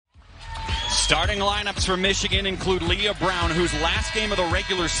Starting lineups for Michigan include Leah Brown, whose last game of the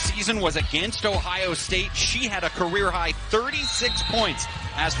regular season was against Ohio State. She had a career-high 36 points.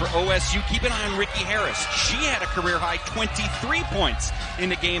 As for OSU, keep an eye on Ricky Harris. She had a career-high 23 points in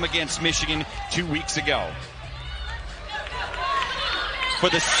the game against Michigan 2 weeks ago. For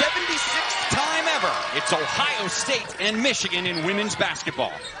the 76th time ever, it's Ohio State and Michigan in women's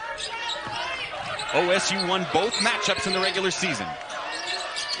basketball. OSU won both matchups in the regular season.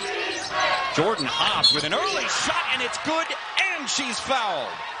 Jordan Hobbs with an early shot, and it's good, and she's fouled.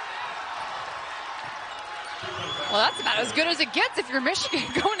 Well, that's about as good as it gets if you're Michigan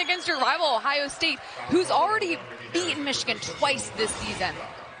going against your rival Ohio State, who's already beaten Michigan twice this season.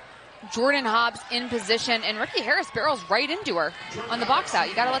 Jordan Hobbs in position, and Ricky Harris barrels right into her on the box out.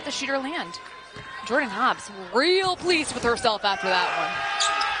 You got to let the shooter land. Jordan Hobbs real pleased with herself after that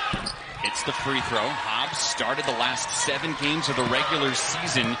one. It's the free throw. Hobbs started the last 7 games of the regular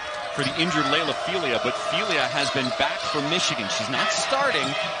season for the injured Layla Felia, but Felia has been back for Michigan. She's not starting,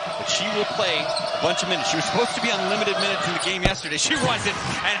 but she will play a bunch of minutes. She was supposed to be on limited minutes in the game yesterday. She wasn't.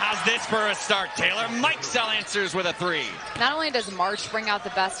 And how's this for a start? Taylor Mikesell answers with a 3. Not only does March bring out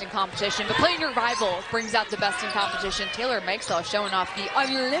the best in competition, but playing your rival brings out the best in competition. Taylor Mikesell showing off the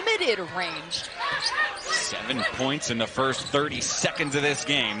unlimited range. 7 points in the first 30 seconds of this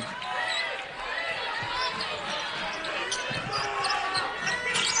game.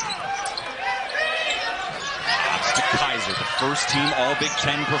 Kaiser, the first team All-Big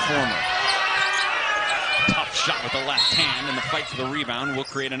Ten performer. Tough shot with the left hand, and the fight for the rebound will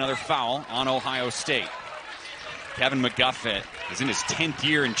create another foul on Ohio State. Kevin McGuffett is in his 10th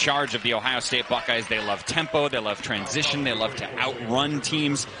year in charge of the Ohio State Buckeyes. They love tempo, they love transition, they love to outrun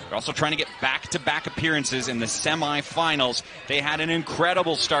teams. They're also trying to get back-to-back appearances in the semifinals. They had an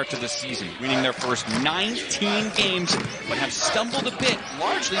incredible start to the season, winning their first 19 games, but have stumbled a bit,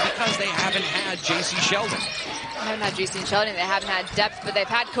 largely because they haven't had J.C. Sheldon. They haven't had J.C. Sheldon, they haven't had depth, but they've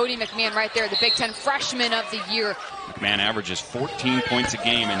had Cotie McMahon right there, the Big Ten Freshman of the Year. McMahon averages 14 points a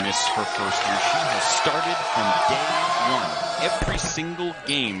game in this her first year. She has started from day one, every single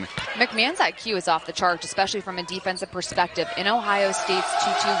game. McMahon's IQ is off the charts, especially from a defensive perspective. In Ohio State's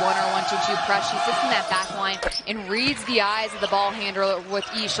 2-2-1 or 1-2-2 press, she sits in that back line and reads the eyes of the ball handler with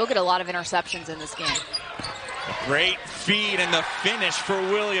ease. She'll get a lot of interceptions in this game. Great feed and the finish for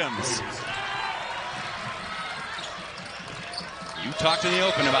Williams. You talked in the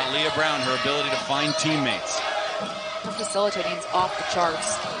open about Leah Brown, her ability to find teammates. Her facilitating is off the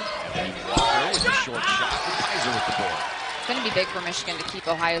charts. And Walker with a short shot. Kaiser with the board. It's going to be big for Michigan to keep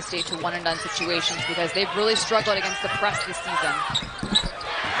Ohio State to one-and-done situations because they've really struggled against the press this season.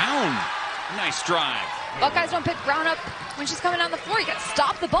 Brown, nice drive. Buckeyes don't pick Brown up when she's coming down the floor. You got to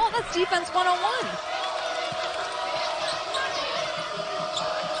stop the ball. That's defense 101.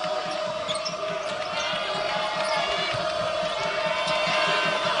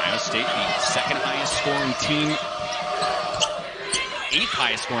 State, the second highest scoring team, 8th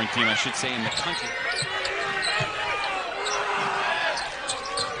highest scoring team, I should say, in the country.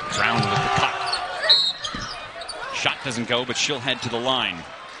 Brown with the cut. Shot doesn't go, but she'll head to the line.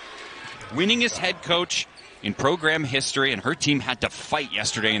 Winningest head coach in program history, and her team had to fight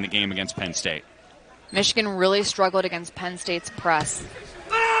yesterday in the game against Penn State. Michigan really struggled against Penn State's press.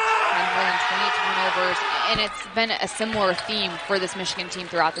 Had more than 20 turnovers, and it's been a similar theme for this Michigan team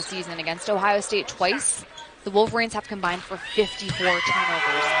throughout the season. Against Ohio State twice, the Wolverines have combined for 54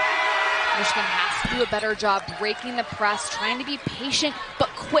 turnovers. Michigan has to do a better job breaking the press, trying to be patient but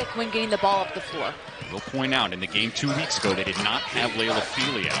quick when getting the ball up the floor. We'll point out, in the game 2 weeks ago, they did not have Layla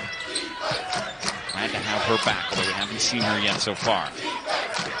Felia. Glad to have her back, although we haven't seen her yet so far.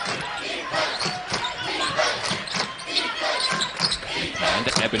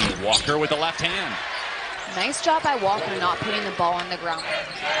 And Ebony Walker with the left hand. Nice job by Walker not putting the ball on the ground.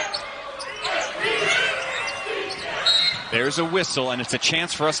 There's a whistle, and it's a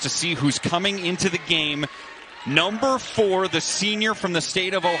chance for us to see who's coming into the game. Number 4, the senior from the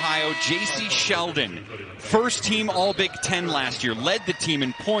state of Ohio, J.C. Sheldon. First team All-Big Ten last year. Led the team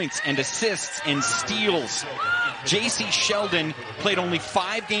in points and assists and steals. J.C. Sheldon played only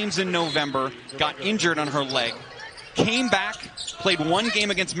 5 games in November, got injured on her leg, came back, played 1 game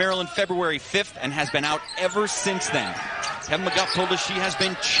against Maryland February 5th, and has been out ever since then. Kevin McGuff told us she has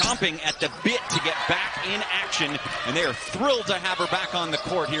been chomping at the bit to get back in action, and they are thrilled to have her back on the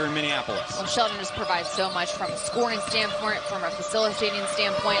court here in Minneapolis. Well, Sheldon just provides so much from a scoring standpoint, from a facilitating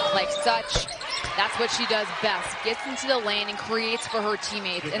standpoint, like such. That's what she does best. Gets into the lane and creates for her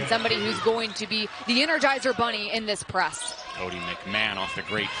teammates, and somebody who's going to be the Energizer Bunny in this press. Cotie McMahon off the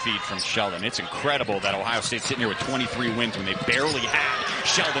great feed from Sheldon. It's incredible that Ohio State's sitting here with 23 wins when they barely had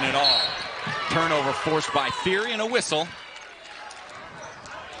Sheldon at all. Turnover forced by Thierry and a whistle.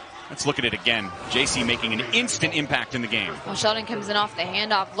 Let's look at it again. JC making an instant impact in the game. Well, Sheldon comes in off the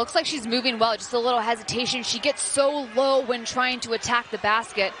handoff. Looks like she's moving well, just a little hesitation. She gets so low when trying to attack the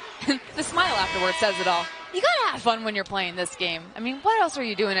basket. The smile afterwards says it all. You gotta have fun when you're playing this game. I mean, what else are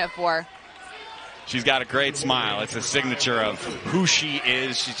you doing it for? She's got a great smile. It's a signature of who she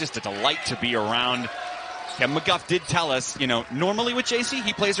is. She's just a delight to be around. Kevin McGuff did tell us, you know, normally with JC,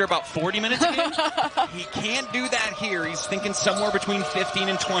 he plays her about 40 minutes a game. He can't do that here. He's thinking somewhere between 15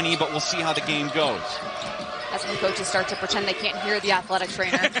 and 20, but we'll see how the game goes. That's when coaches start to pretend they can't hear the athletic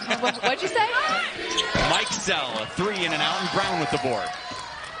trainer. What'd you say? Mikesell, a 3 in and out, and Brown with the board.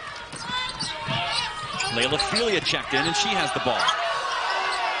 Layla Felia checked in, and she has the ball.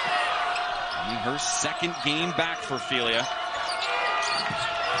 Only her second game back for Felia.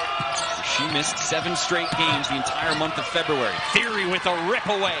 She missed 7 straight games the entire month of February. Thierry with a rip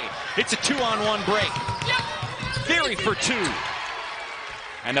away. It's a 2-on-1 break. Thierry for 2.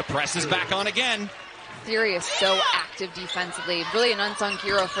 And the press is back on again. Thierry is so active defensively. Really an unsung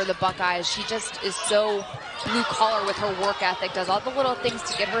hero for the Buckeyes. She just is so blue collar with her work ethic. Does all the little things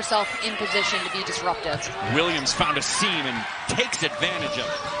to get herself in position to be disruptive. Williams found a seam and takes advantage of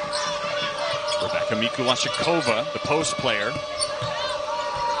it. Rebecca Mikulashikova, the post player.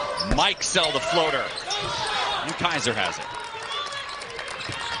 Mikesell, the floater. And Kaiser has it.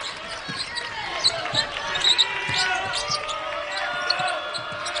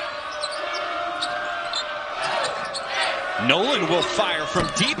 Nolan will fire from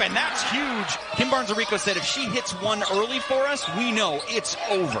deep, and that's huge. Kim Barnes-Arico said if she hits one early for us, we know it's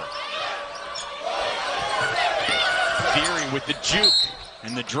over. Thierry with the juke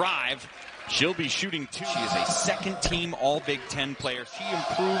and the drive. She'll be shooting 2. She is a second-team All-Big Ten player. She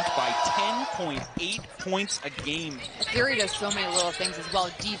improved by 10.8 points a game. Thierry does so many little things as well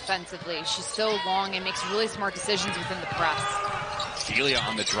defensively. She's so long and makes really smart decisions within the press. Felia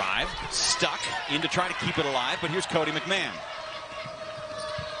on the drive, stuck in to try to keep it alive, but here's Cotie McMahon.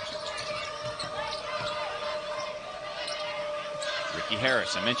 Ricky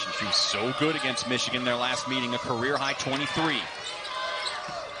Harris, I mentioned she was so good against Michigan their last meeting, a career-high 23.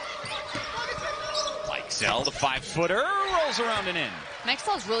 Mikesell, the 5-footer, rolls around and in.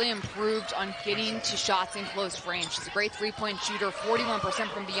 Mikesell's really improved on getting to shots in close range. She's a great three-point shooter, 41%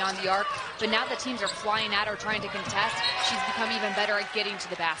 from beyond the arc. But now that teams are flying at her trying to contest, she's become even better at getting to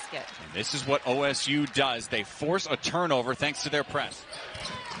the basket. And this is what OSU does. They force a turnover thanks to their press.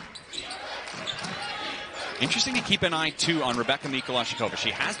 Interesting to keep an eye, too, on Rebecca Mikulashikova. She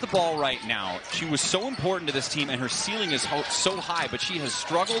has the ball right now. She was so important to this team, and her ceiling is so high, but she has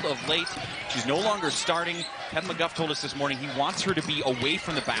struggled of late. She's no longer starting. Kevin McGuff told us this morning he wants her to be away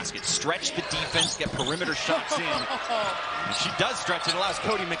from the basket, stretch the defense, get perimeter shots in. And she does stretch. It allows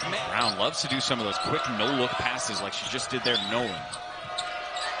Cotie McMahon. Brown loves to do some of those quick no-look passes like she just did there to Nolan.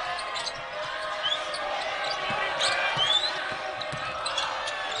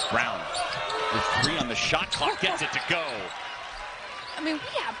 Brown with 3 on the shot clock, gets it to go. I mean,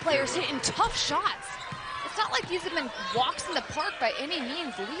 we have players hitting tough shots. It's not like these have been walks in the park by any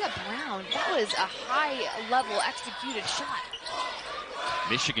means. Leah Brown, that was a high-level executed shot.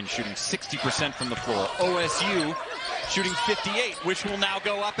 Michigan shooting 60% from the floor. OSU shooting 58, which will now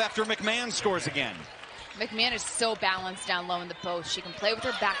go up after McMahon scores again. McMahon is so balanced down low in the post. She can play with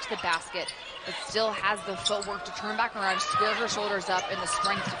her back to the basket, but still has the footwork to turn back around, square her shoulders up, and the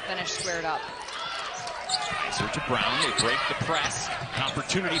strength to finish squared up. Kaiser to Brown. They break the press. An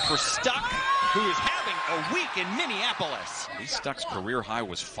opportunity for Stuck, who is having a week in Minneapolis. Lee Stuck's career high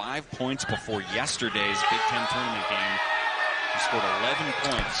was 5 points before yesterday's Big Ten tournament game. She scored 11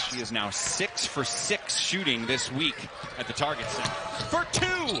 points. She is now 6 for 6 shooting this week at the Target Center. For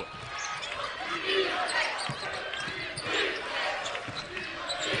 2!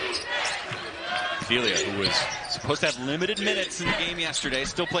 Felia, who was supposed to have limited minutes in the game yesterday,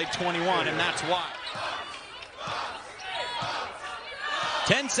 still played 21, and that's why.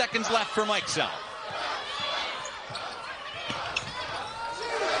 10 seconds left for Mikesell.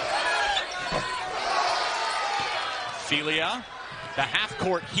 Felia, the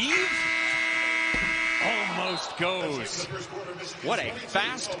half-court heave. Almost goes. What a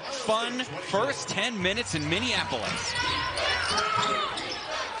fast, fun first 10 minutes in Minneapolis.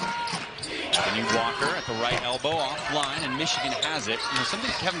 Kenny Walker at the right elbow offline, and Michigan has it. You know, something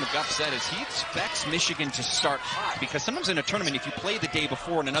Kevin McGuff said is he expects Michigan to start hot because sometimes in a tournament, if you play the day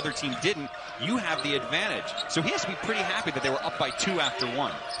before and another team didn't, you have the advantage. So he has to be pretty happy that they were up by 2 after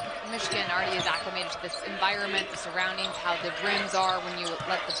 1. Michigan already is acclimated to this environment, the surroundings, how the rims are when you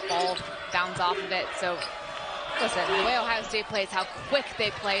let the ball bounce off of it. So Listen, the way Ohio State plays, how quick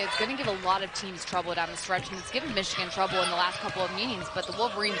they play, it's going to give a lot of teams trouble down the stretch, and it's given Michigan trouble in the last couple of meetings, but the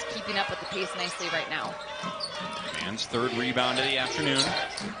Wolverines keeping up with the pace nicely right now. Mann's third rebound of the afternoon.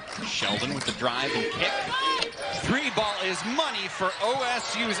 Sheldon with the drive and kick. Three ball is money for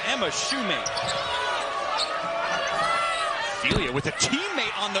OSU's Emma Shoemate. Ophelia with a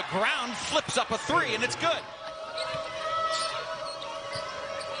teammate on the ground flips up a three, and it's good.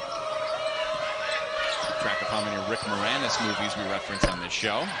 Track of how many Rick Moranis movies we reference on this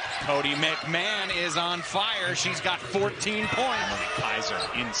show. Cotie McMahon is on fire. She's got 14 points. Kaiser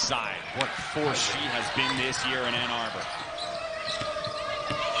inside. What a force she has been this year in Ann Arbor.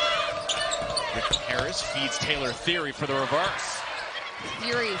 Rick Harris feeds Taylor Thierry for the reverse.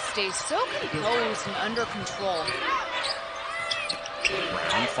 Thierry stays so composed and under control.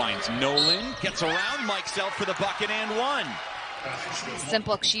 Brown finds Nolan, gets around Mikesell for the bucket and one.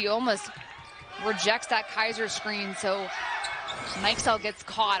 Simple, she almost rejects that Kaiser screen, so Mikesell gets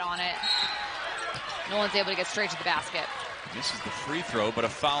caught on it. No one's able to get straight to the basket. Misses the free throw, but a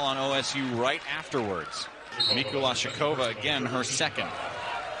foul on OSU right afterwards. Mikulášková again, her second.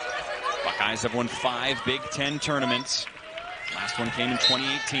 Buckeyes have won 5 Big Ten tournaments. Last one came in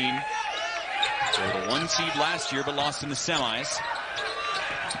 2018. They were the 1 seed last year, but lost in the semis.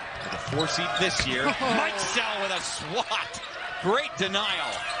 With a 4 seed this year. Mikesell with a swat. Great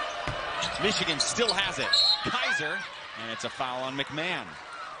denial. Michigan still has it. Kaiser, and it's a foul on McMahon.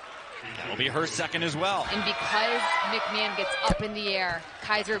 That'll be her second as well. And because McMahon gets up in the air,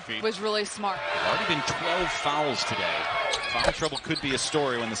 Kaiser was really smart. Already been 12 fouls today. Foul trouble could be a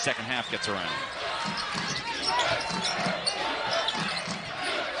story when the second half gets around.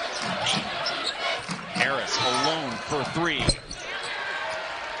 Harris alone for 3.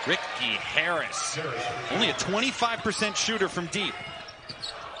 Ricky Harris, only a 25% shooter from deep.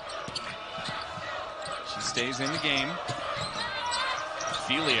 She stays in the game.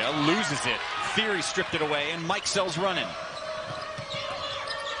 Ophelia loses it. Thierry stripped it away, and Mikesell's running.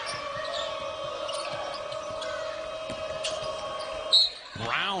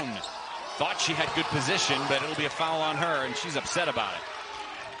 Brown thought she had good position, but it'll be a foul on her, and she's upset about it.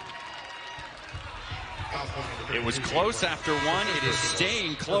 It was close after one. It is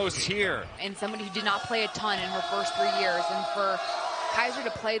staying close here. And somebody who did not play a ton in her first 3 years, and for Kaiser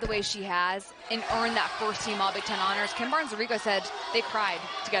to play the way she has and earn that first team All Big Ten honors. Kim Barnes-Rico said they cried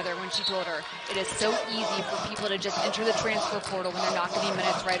together when she told her it is so easy for people to just enter the transfer portal when they're not getting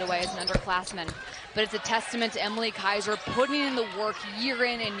minutes right away as an underclassman. But it's a testament to Emily Kaiser putting in the work year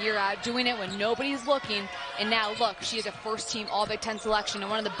in and year out, doing it when nobody's looking. And now, look, she is a first team All Big Ten selection and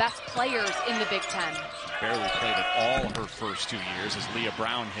one of the best players in the Big Ten. Barely played at all her first 2 years as Leah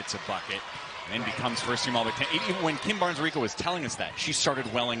Brown hits a bucket. And then becomes first team All Big Ten. Even when Kim Barnes-Rico was telling us that, she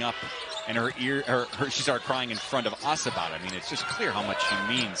started welling up, and she started crying in front of us about it. I mean, it's just clear how much she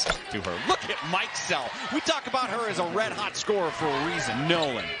means to her. Look at Mikesell. We talk about her as a red-hot scorer for a reason.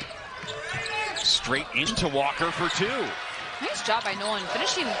 Nolan straight into Walker for 2. Nice job by Nolan,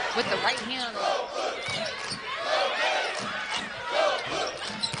 finishing with the right hand.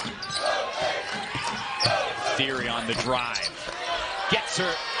 Thierry on the drive. Gets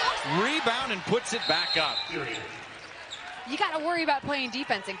her rebound and puts it back up. You got to worry about playing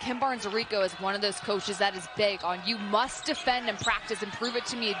defense, and Kim Barnes-Rico is one of those coaches that is big on you must defend and practice and prove it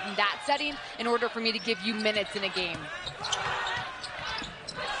to me in that setting in order for me to give you minutes in a game.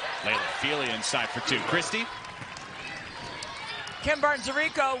 Layla Ophelia inside for 2. Christy? Kim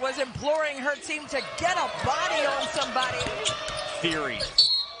Barnes-Rico was imploring her team to get a body on somebody. Thierry.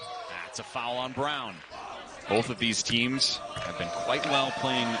 That's a foul on Brown. Both of these teams have been quite well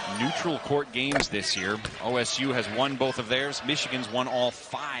playing neutral court games this year. OSU has won both of theirs. Michigan's won all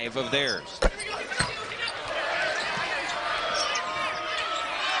 5 of theirs.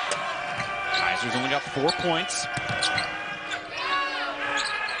 Kaiser's only got 4 points.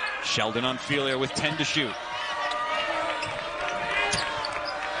 Sheldon on Ophelia with 10 to shoot.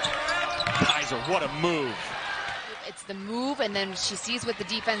 Kaiser, what a move. It's the move, and then she sees what the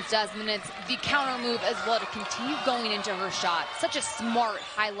defense does, and then it's the counter move as well to continue going into her shot. Such a smart,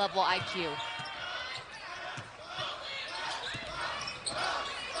 high-level IQ.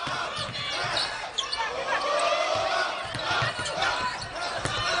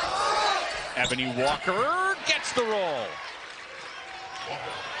 Ebony Walker gets the roll.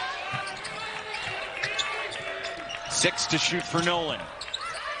 6 to shoot for Nolan.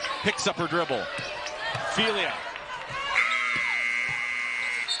 Picks up her dribble. Ophelia.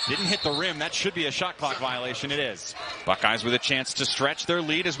 Didn't hit the rim. That should be a shot clock violation. It is. Buckeyes with a chance to stretch their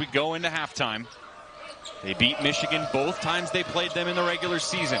lead as we go into halftime. They beat Michigan both times they played them in the regular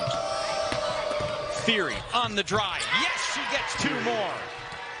season. Thierry on the drive. Yes, she gets 2 more.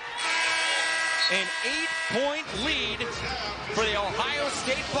 An 8-point lead for the Ohio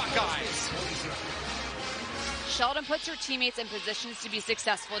State Buckeyes. Sheldon puts her teammates in positions to be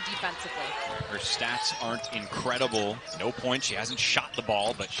successful defensively. Her stats aren't incredible. No points. She hasn't shot the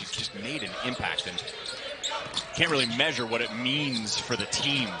ball, but she's just made an impact. And can't really measure what it means for the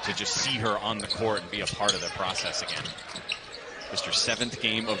team to just see her on the court and be a part of the process again. Just her 7th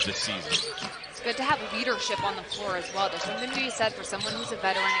game of the season. It's good to have leadership on the floor as well. There's something to be said for someone who's a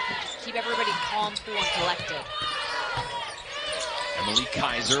veteran and can just keep everybody calm, cool, and collected. Emily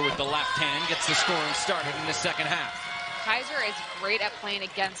Kaiser with the left hand gets the scoring started in the second half. Kaiser is great at playing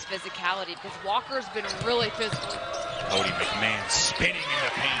against physicality because Walker's been really physical. Cotie McMahon spinning in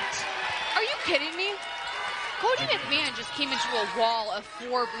the paint. Are you kidding me? Cotie McMahon just came into a wall of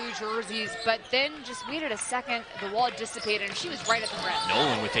 4 blue jerseys, but then just waited a second. The wall dissipated, and she was right at the rim.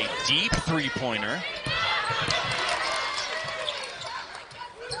 Nolan with a deep 3-pointer.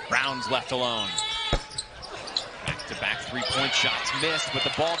 Brown's left alone. Back-to-back 3-point shots missed, but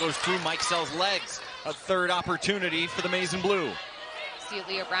the ball goes through Mikesell's legs. A 3rd opportunity for the Maize and Blue. See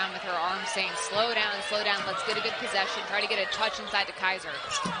Leah Brown with her arm saying, slow down, let's get a good possession, try to get a touch inside to Kaiser.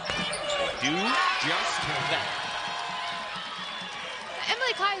 Do just that.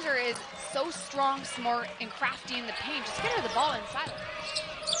 Emily Kaiser is so strong, smart, and crafty in the paint. Just get her the ball inside.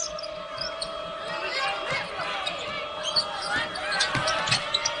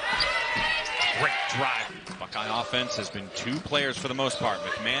 Great drive. Buckeye offense has been 2 players for the most part.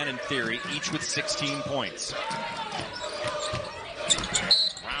 McMahon and Thierry, each with 16 points.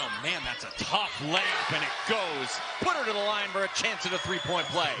 Wow, man, that's a tough layup, and it goes. Put her to the line for a chance at a 3-point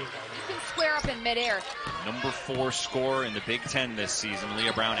play. You can square up in midair. Number 4 scorer in the Big Ten this season.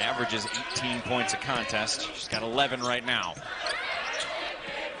 Leah Brown averages 18 points a contest. She's got 11 right now.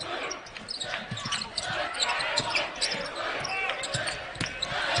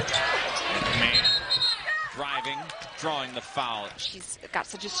 Driving, drawing the foul. She's got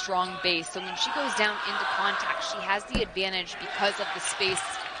such a strong base, so when she goes down into contact, she has the advantage because of the space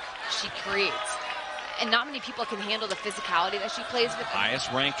she creates. And not many people can handle the physicality that she plays with.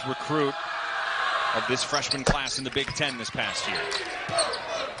 Highest ranked recruit of this freshman class in the Big Ten this past year.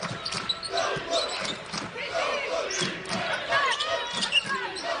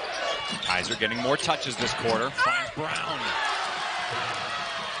 Kaiser getting more touches this quarter. Finds Brown.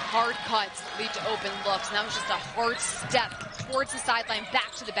 Hard cuts lead to open looks, and that was just a hard step towards the sideline,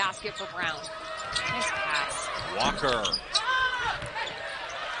 back to the basket for Brown. Nice pass. Walker.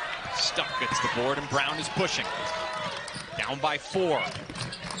 Stuck gets the board, and Brown is pushing. Down by 4.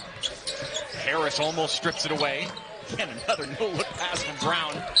 Harris almost strips it away. Again, another no-look pass from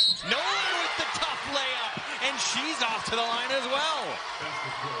Brown. Nolan with the tough layup, and she's off to the line as well.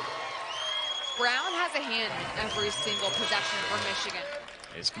 Brown has a hand in every single possession for Michigan.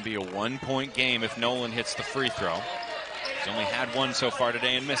 This can be a 1-point game if Nolan hits the free throw. He's only had 1 so far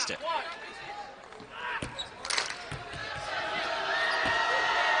today and missed it.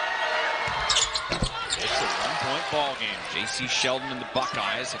 It's a 1-point ball game. J.C. Sheldon and the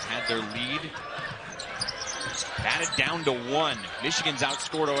Buckeyes have had their lead batted down to 1. Michigan's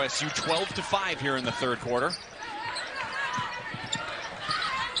outscored OSU 12-5 here in the 3rd quarter.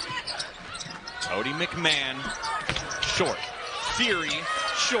 Cotie McMahon, short. Thierry,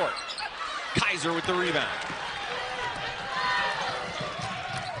 short. Kaiser with the rebound.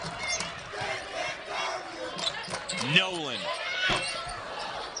 Nolan.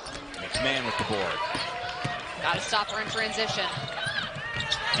 McMahon with the board. Got to stop her in transition.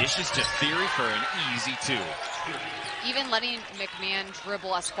 Dishes to Thierry for an easy 2. Even letting McMahon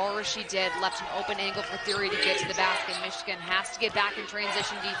dribble as far as she did left an open angle for Thierry to get to the basket. Michigan has to get back in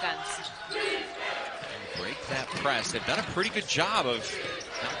transition defense. Break that press. They've done a pretty good job of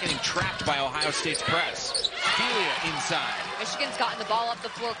not getting trapped by Ohio State's press. Delia inside. Michigan's gotten the ball up the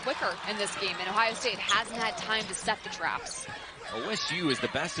floor quicker in this game, and Ohio State hasn't had time to set the traps. OSU is the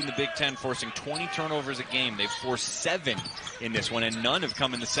best in the Big Ten, forcing 20 turnovers a game. They've forced 7 in this one, and none have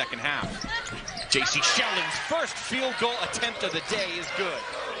come in the second half. J.C. Sheldon's first field goal attempt of the day is good.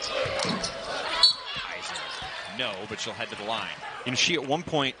 Kaiser, no, but she'll head to the line. And she, at one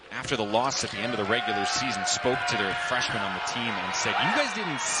point, after the loss at the end of the regular season, spoke to their freshmen on the team and said, you guys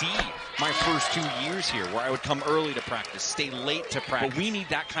didn't see my first 2 years here where I would come early to practice, stay late to practice. But we need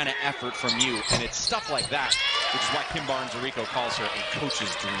that kind of effort from you. And it's stuff like that, which is why Kim Barnes-Arico calls her a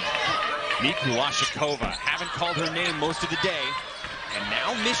coach's dream. Mikulášeková, haven't called her name most of the day. And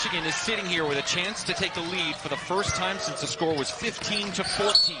now Michigan is sitting here with a chance to take the lead for the first time since the score was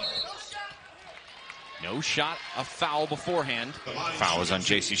 15-14. No shot, a foul beforehand. Foul is on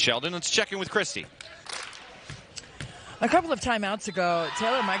J.C. Sheldon. Let's check in with Christy. A couple of timeouts ago,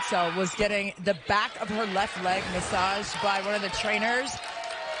 Taylor Mikesell was getting the back of her left leg massaged by one of the trainers.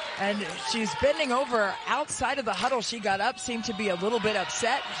 And she's bending over outside of the huddle. She got up, seemed to be a little bit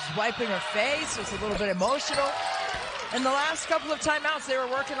upset. She's wiping her face, was a little bit emotional. And the last couple of timeouts, they were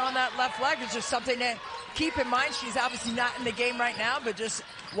working on that left leg. It's just something to keep in mind. She's obviously not in the game right now, but just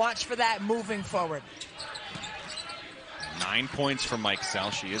watch for that moving forward. 9 points for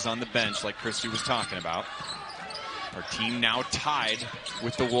Mikesell. She is on the bench like Christy was talking about. Our team now tied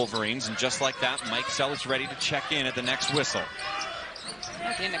with the Wolverines, and just like that, Mikesell is ready to check in at the next whistle.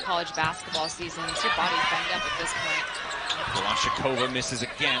 At the end of college basketball season, your body's banged up at this point. Kalashnikova misses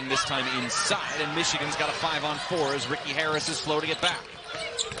again, this time inside, and Michigan's got a 5-on-4 as Ricky Harris is slow to get back.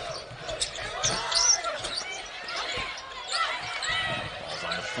 Ball's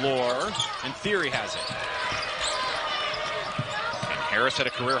on the floor, and Thierry has it. And Harris had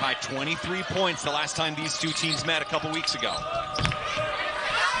a career-high 23 points the last time these two teams met a couple weeks ago.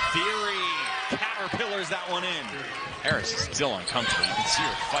 Thierry caterpillars that one in. Harris is still uncomfortable. You can see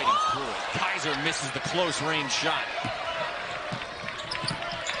her fighting through it. Kaiser misses the close-range shot.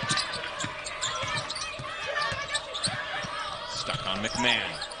 Stuck on McMahon.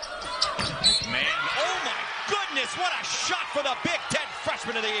 McMahon, oh my goodness, what a shot for the Big Ten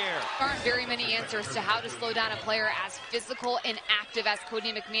Freshman of the Year. There aren't very many answers to how to slow down a player as physical and active as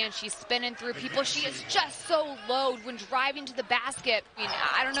Cotie McMahon. She's spinning through people. She is just so low when driving to the basket. I mean,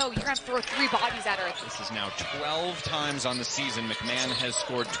 I don't know, you're going to throw 3 bodies at her. This is now 12 times on the season McMahon has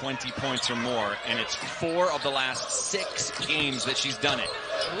scored 20 points or more, and it's 4 of the last 6 games that she's done it.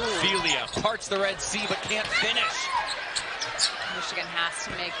 Ophelia parts the Red Sea but can't finish. Michigan has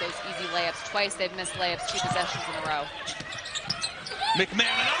to make those easy layups. Twice they've missed layups 2 possessions in a row. McMahon,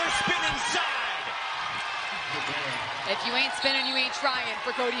 another spin inside. If you ain't spinning, you ain't trying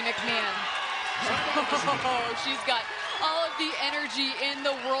for Cotie McMahon. Oh, she's got all of the energy in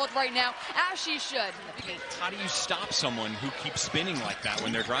the world right now, as she should. How do you stop someone who keeps spinning like that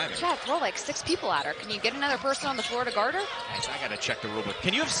when they're driving? Yeah, throw like 6 people at her. Can you get another person on the floor to guard her? Guys, I gotta check the rule book.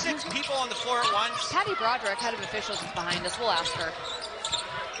 Can you have 6 people on the floor at once? Patty Broderick, head of officials, is behind us. We'll ask her.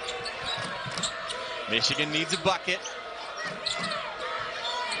 Michigan needs a bucket.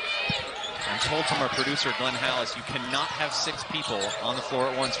 I'm told from our producer, Glenn Hallis, you cannot have 6 people on the floor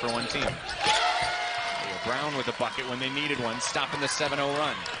at once for one team. Brown with a bucket when they needed one, stopping the 7-0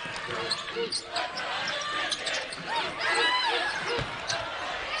 run.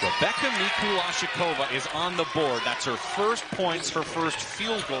 Rebecca Mikulashikova is on the board. That's her first points, her first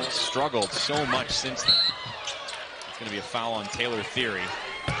field goal. Struggled so much since then. It's going to be a foul on Taylor Thierry.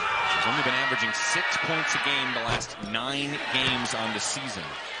 She's only been averaging 6 points a game the last 9 games on the season.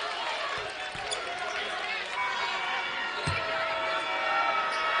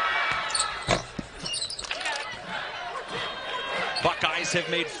 Buckeyes have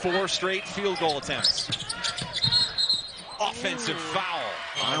made 4 straight field goal attempts. Offensive foul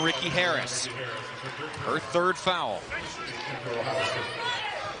on Ricky Harris. Her 3rd foul. That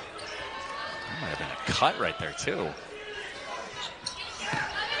might have been a cut right there, too.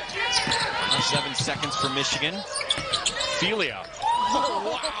 7 seconds for Michigan. Ophelia. Oh,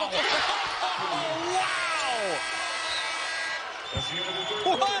 wow. Oh,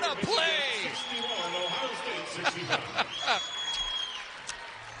 wow. What a play.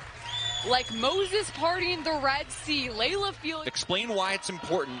 Like Moses parting the Red Sea, Layla Field. Explain why it's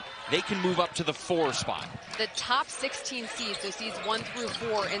important they can move up to the 4 spot. The top 16 seeds, so seeds 1 through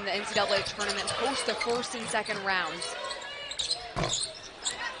 4 in the NCAA tournament, host the 1st and 2nd rounds.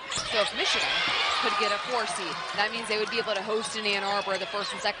 So if Michigan could get a 4 seed, that means they would be able to host in Ann Arbor the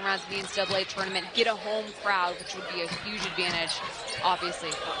 1st and 2nd rounds of the NCAA tournament, get a home crowd, which would be a huge advantage, obviously,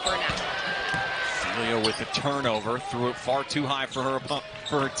 for a national tournament. Ophelia with the turnover, threw it far too high for her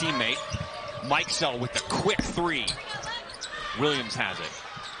teammate. Mikesell with the quick 3. Williams has it.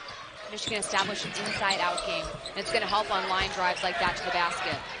 Michigan established an inside-out game, and it's going to help on line drives like that to the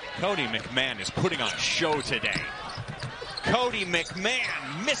basket. Cotie McMahon is putting on a show today. Cotie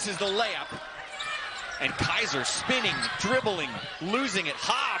McMahon misses the layup. And Kaiser spinning, dribbling, losing it.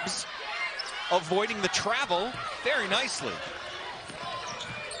 Hobbs avoiding the travel very nicely.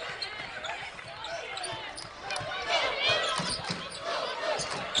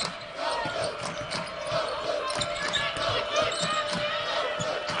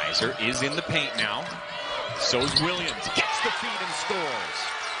 Kaiser is in the paint now. So's Williams. Gets the feed and scores.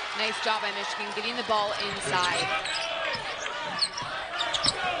 Nice job by Michigan getting the ball inside.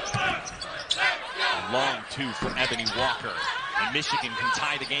 A long 2 for Ebony Walker. And Michigan can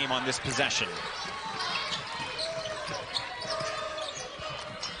tie the game on this possession.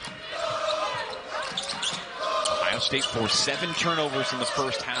 Ohio State forced 7 turnovers in the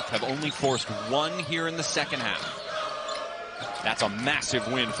first half, have only forced 1 here in the second half. That's a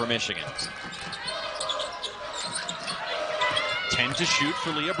massive win for Michigan. 10 to shoot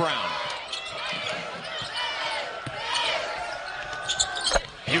for Leah Brown.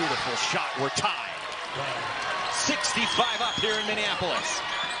 Beautiful shot, we're tied. 65 up here in Minneapolis.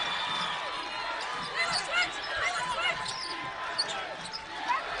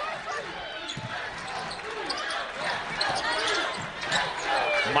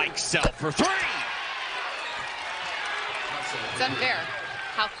 Mikesell for 3. It's unfair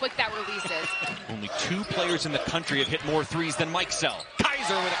how quick that release is. Only 2 players in the country have hit more threes than Mikesell.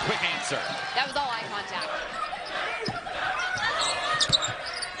 Kaiser with a quick answer. That was all eye contact.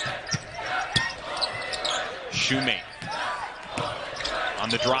 Shoemate on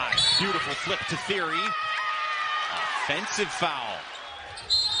the drive. Beautiful flip to Thierry. Offensive foul.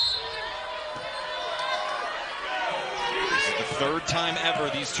 This is the 3rd time ever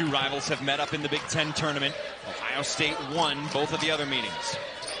these 2 rivals have met up in the Big Ten tournament. Ohio State won both of the other meetings.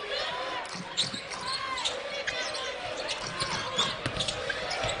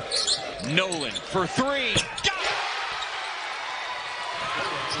 Nolan for 3. Got it!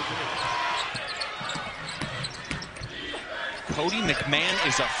 Cotie McMahon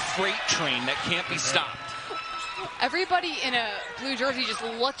is a freight train that can't be stopped. Everybody in a blue jersey just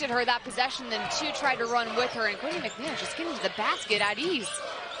looked at her that possession, then 2 tried to run with her, and Cotie McMahon just getting to the basket at ease.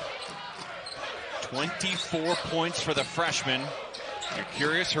 24 points for the freshman. You're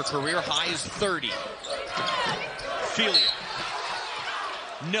curious, her career high is 30. Felia.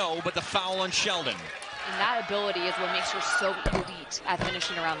 No, but the foul on Sheldon. And that ability is what makes her so elite at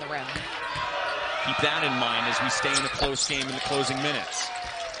finishing around the rim. Keep that in mind as we stay in the close game in the closing minutes.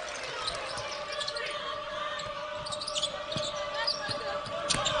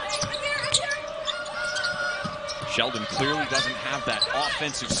 Sheldon clearly doesn't have that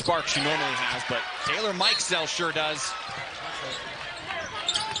offensive spark she normally has, but Taylor Mikesell sure does.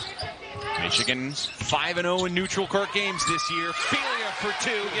 Michigan's 5-0 in neutral court games this year. Felia for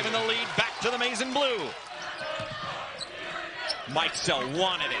 2, giving the lead back to the maize and blue. Mikesell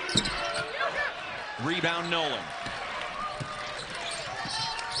wanted it. Rebound Nolan.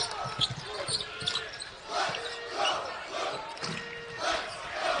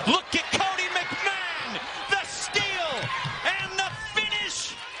 Look at Cotie McMahon, the steal and the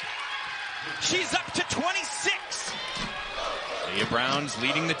finish. She's up to 26. Leah Brown's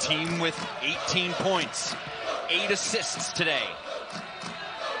leading the team with 18 points, 8 assists today.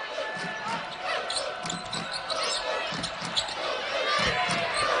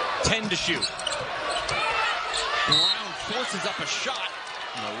 To shoot. Brown forces up a shot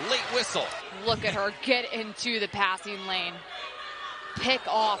and a late whistle. Look at her get into the passing lane. Pick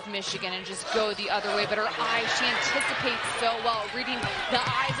off Michigan and just go the other way, but her eyes, she anticipates so well, reading the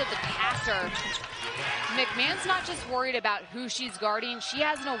eyes of the passer. McMahon's not just worried about who she's guarding, she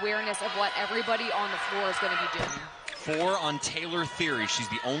has an awareness of what everybody on the floor is going to be doing. 4 on Taylor Thierry. She's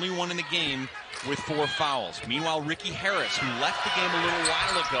the only one in the game with 4 fouls. Meanwhile, Ricky Harris, who left the game a little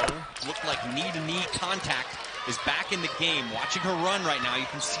while ago, looked like knee-to-knee contact, is back in the game. Watching her run right now, you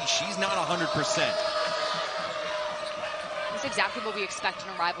can see she's not 100%. That's exactly what we expect in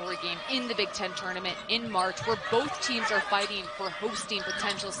a rivalry game in the Big Ten tournament in March, where both teams are fighting for hosting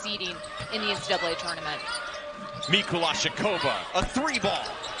potential seeding in the NCAA tournament. Mikulashikova, a 3-ball.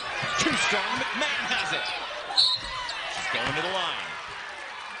 Too strong, McMahon has it. She's going to the line.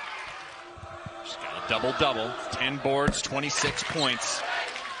 She's got a double-double, 10 boards, 26 points.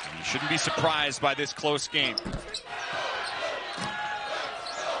 And you shouldn't be surprised by this close game.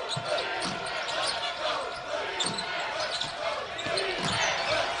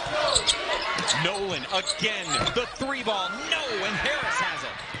 Nolan again, the 3-ball, no, and Harris has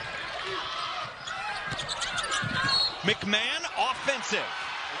it. McMahon, offensive.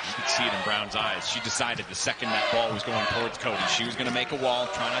 You could see it in Brown's eyes. She decided the second that ball was going towards Cotie, she was going to make a wall,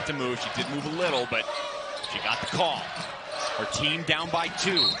 try not to move. She did move a little, but she got the call. Her team down by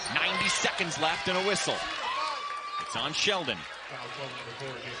 2. 90 seconds left and a whistle. It's on Sheldon.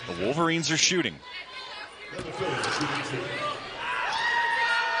 The Wolverines are shooting.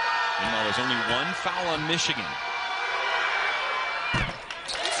 Meanwhile, there's only 1 foul on Michigan.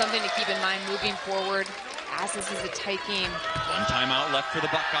 Something to keep in mind moving forward, as this is a tight game. 1 timeout left for the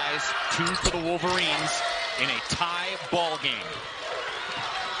Buckeyes, 2 for the Wolverines in a tie ball game.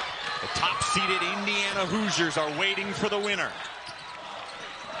 The top-seeded Indiana Hoosiers are waiting for the winner.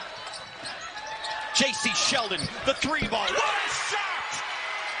 J.C. Sheldon, the 3-ball. What a shot!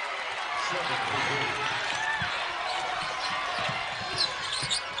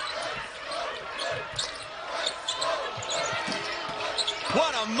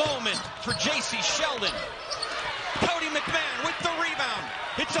 moment for J.C. Sheldon. Cotie McMahon with the rebound.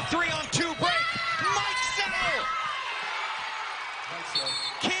 It's a 3-on-2 break. Mikesell!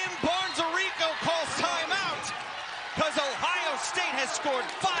 Kim Barnes-Arico calls timeout because Ohio State has scored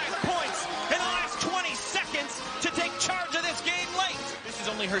 5 points in the last 20 seconds to take charge of this game late. This is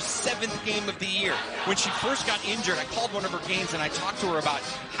only her 7th game of the year. When she first got injured, I called one of her games and I talked to her about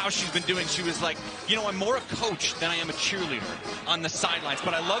how she's been doing. She was like, you know, I'm more a coach than I am a cheerleader on the sidelines,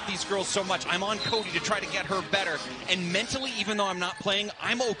 but I love these girls so much. I'm on Cotie to try to get her better. And mentally, even though I'm not playing,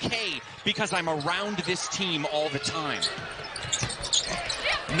 I'm okay because I'm around this team all the time.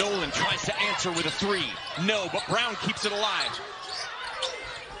 Nolan tries to answer with a 3. No, but Brown keeps it alive.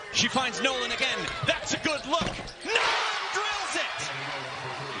 She finds Nolan again. That's a good look. Nolan drills it!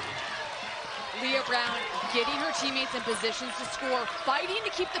 Leah Brown getting her teammates in positions to score, fighting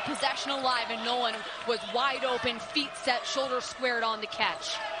to keep the possession alive, and Nolan was wide open, feet set, shoulders squared on the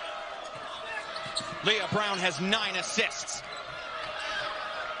catch. Leah Brown has 9 assists.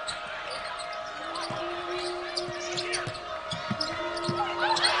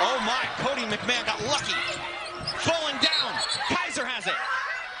 Oh my, Cotie McMahon got lucky. Falling down. Kaiser has it.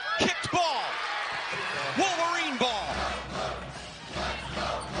 Kicked ball. Wolverine ball.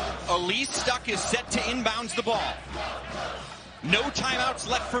 Elise Stuck is set to inbounds the ball. No timeouts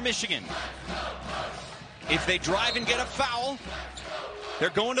left for Michigan. If they drive and get a foul, they're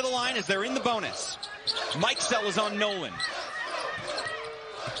going to the line as they're in the bonus. Mikesell is on Nolan.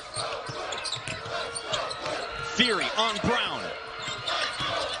 Thierry on Brown.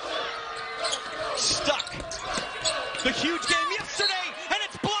 Stuck. The huge game yesterday, and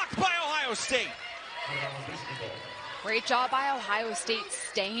it's blocked by Ohio State. Great job by Ohio State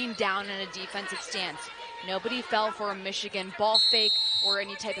staying down in a defensive stance. Nobody fell for a Michigan ball fake or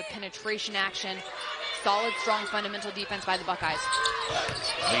any type of penetration action. Solid, strong, fundamental defense by the Buckeyes.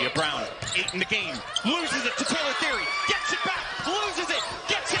 Leah Brown, 8 in the game. Loses it to Taylor Thierry. Gets it back. Loses it.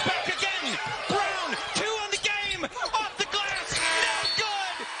 Gets it back again. Brown, 2 on the game. Off the glass. No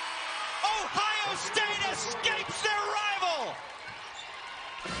good. Ohio State escapes their rival.